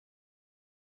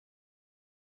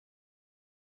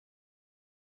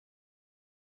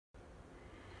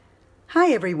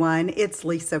Hi everyone, it's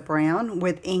Lisa Brown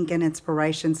with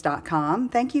inkandinspirations.com.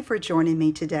 Thank you for joining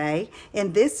me today.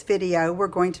 In this video, we're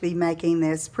going to be making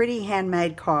this pretty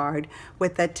handmade card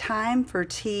with a Time for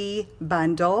Tea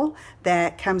bundle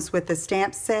that comes with the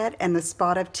stamp set and the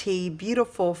Spot of Tea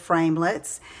beautiful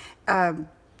framelits.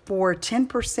 For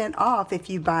 10% off if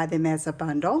you buy them as a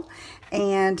bundle,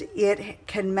 and it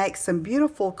can make some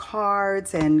beautiful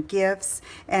cards and gifts.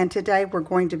 And today we're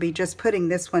going to be just putting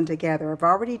this one together. I've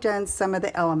already done some of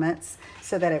the elements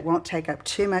so that it won't take up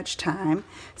too much time.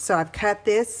 So I've cut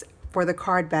this for the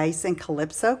card base in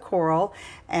Calypso Coral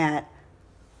at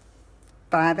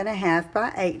 5.5 by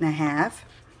 8.5,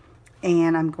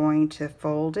 and I'm going to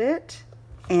fold it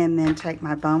and then take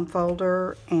my bone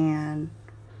folder and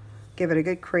give it a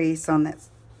good crease on that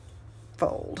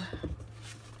fold.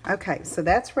 Okay, so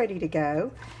that's ready to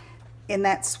go. In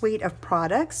that suite of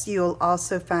products, you'll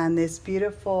also find this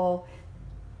beautiful,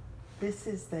 this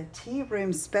is the Tea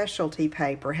Room Specialty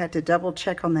paper. Had to double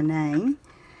check on the name.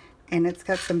 And it's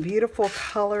got some beautiful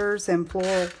colors and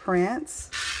floral prints.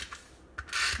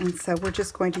 And so we're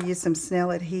just going to use some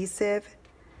Snell adhesive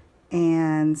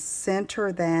and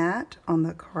center that on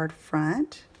the card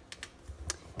front.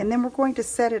 And then we're going to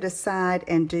set it aside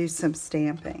and do some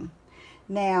stamping.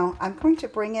 Now, I'm going to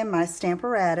bring in my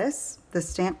Stamparatus, the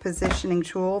stamp positioning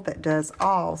tool that does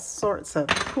all sorts of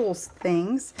cool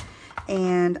things.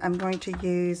 And I'm going to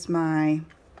use my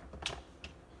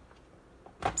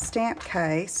stamp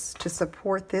case to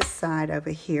support this side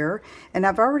over here. And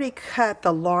I've already cut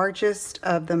the largest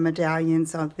of the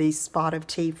medallions of these Spot of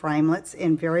Tea framelits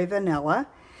in Very Vanilla.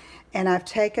 And I've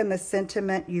taken the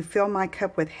sentiment, "You fill my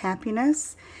cup with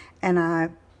happiness," and I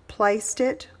placed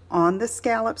it on the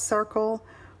scallop circle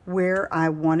where I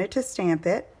wanted to stamp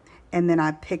it. And then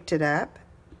I picked it up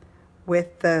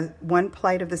with the one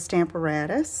plate of the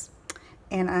Stamparatus.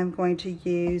 And I'm going to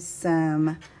use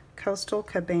some Coastal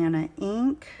Cabana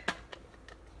ink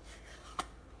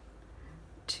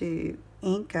to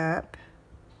ink up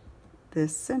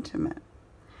this sentiment.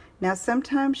 Now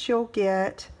sometimes you'll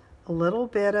get a little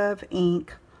bit of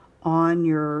ink on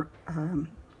your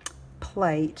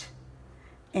plate,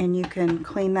 and you can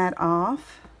clean that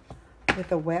off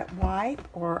with a wet wipe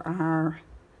or our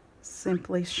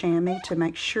Simply Chamois to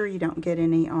make sure you don't get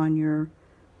any on your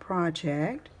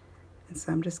project. And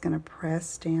so I'm just going to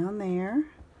press down there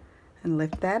and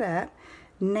lift that up.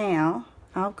 Now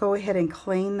I'll go ahead and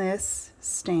clean this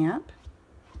stamp.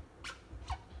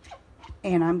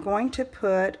 And I'm going to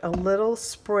put a little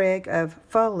sprig of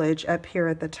foliage up here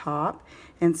at the top.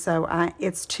 And so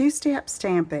it's two-step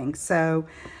stamping. So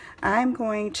I'm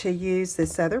going to use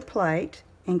this other plate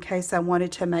in case I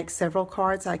wanted to make several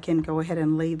cards. I can go ahead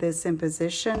and leave this in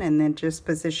position and then just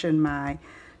position my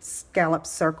scallop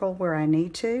circle where I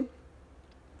need to.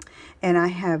 And I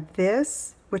have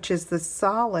this, which is the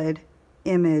solid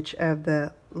image of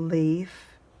the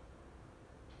leaf,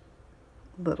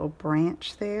 little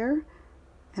branch there.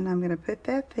 And I'm going to put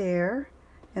that there,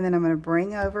 and then I'm going to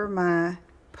bring over my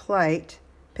plate,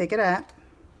 pick it up,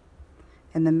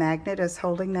 and the magnet is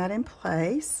holding that in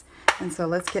place. And so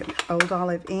let's get Old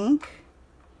Olive ink.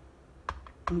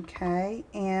 Okay,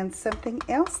 and something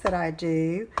else that I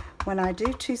do when I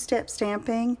do two-step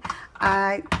stamping,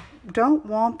 I don't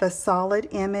want the solid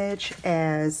image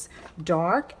as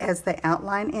dark as the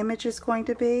outline image is going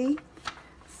to be.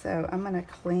 So I'm going to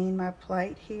clean my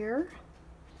plate here.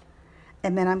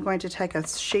 And then I'm going to take a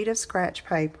sheet of scratch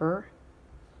paper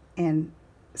and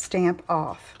stamp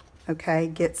off, okay?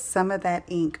 Get some of that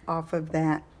ink off of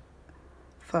that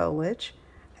foliage.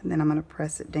 And then I'm going to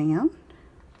press it down.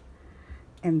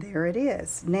 And there it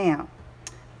is. Now,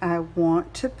 I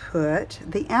want to put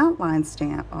the outline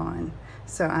stamp on.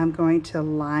 So I'm going to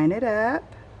line it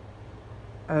up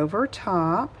over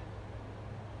top.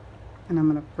 And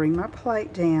I'm going to bring my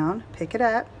plate down, pick it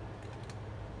up.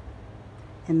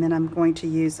 And then I'm going to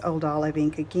use Old Olive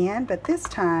ink again, but this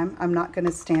time I'm not going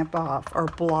to stamp off or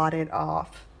blot it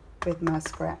off with my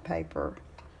scrap paper.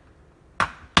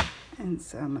 And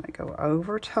so I'm going to go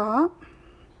over top,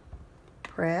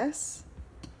 press,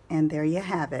 and there you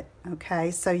have it.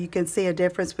 Okay, so you can see a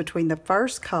difference between the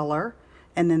first color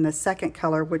and then the second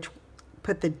color, which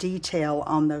put the detail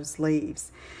on those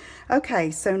leaves.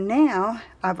 Okay, so now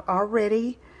I've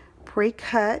already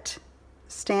pre-cut,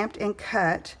 stamped and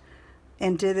cut,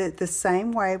 and did it the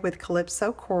same way with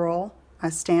Calypso Coral.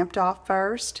 I stamped off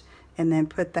first and then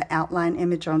put the outline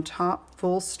image on top,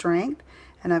 full strength,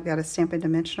 and I've got a Stampin'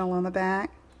 Dimensional on the back.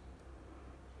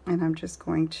 And I'm just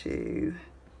going to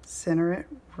center it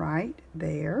right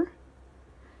there.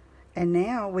 And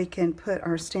now we can put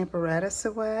our Stamparatus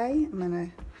away. I'm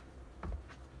going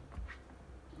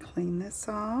to clean this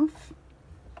off.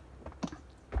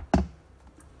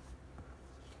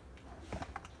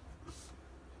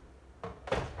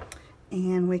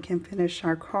 And we can finish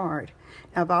our card.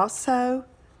 I've also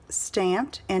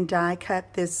stamped and die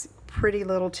cut this pretty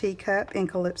little teacup in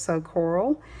Calypso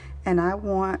Coral, and I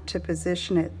want to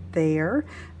position it there.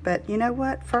 But you know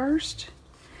what? First,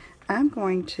 I'm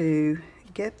going to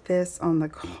get this on the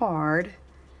card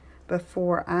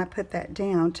before I put that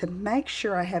down to make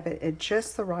sure I have it at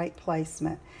just the right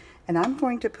placement. And I'm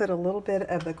going to put a little bit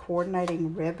of the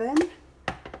coordinating ribbon.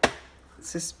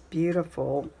 It's just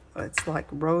beautiful. It's like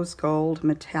rose gold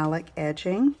metallic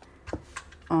edging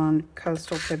on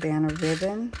Coastal Cabana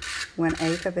ribbon,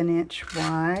 1/8 of an inch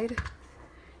wide.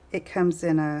 It comes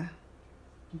in a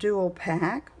dual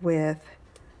pack with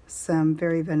some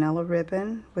very vanilla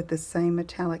ribbon with the same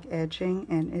metallic edging,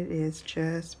 and it is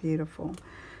just beautiful.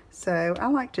 So I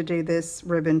like to do this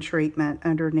ribbon treatment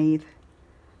underneath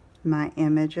my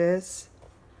images.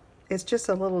 It's just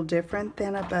a little different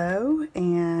than a bow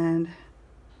and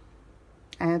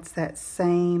adds that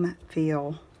same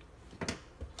feel,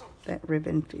 that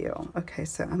ribbon feel. Okay,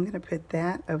 so I'm going to put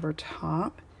that over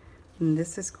top, and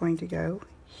this is going to go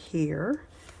here,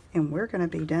 and we're going to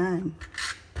be done.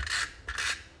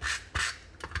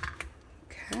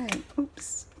 Okay,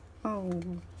 oops, oh,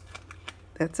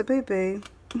 that's a boo-boo.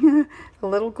 A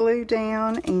little glue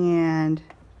down, and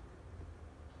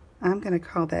I'm going to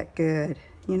call that good.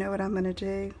 You know what I'm going to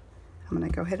do? I'm going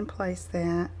to go ahead and place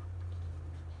that.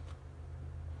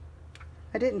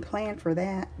 I didn't plan for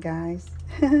that, guys.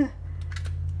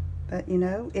 But you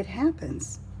know, it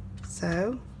happens.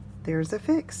 So there's a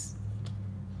fix.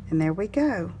 And there we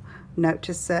go. Note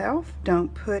to self,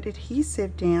 don't put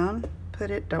adhesive down.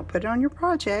 Don't put it on your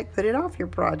project, put it off your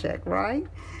project, right?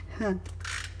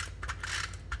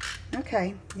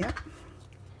 Okay, yep.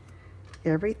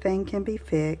 Everything can be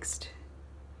fixed.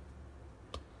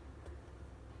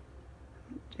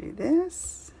 Do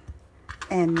this.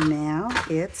 And now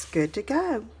it's good to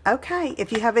go. Okay,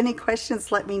 if you have any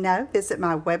questions, let me know. Visit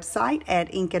my website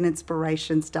at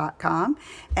inkandinspirations.com,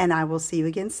 and I will see you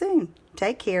again soon.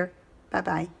 Take care.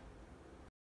 Bye-bye.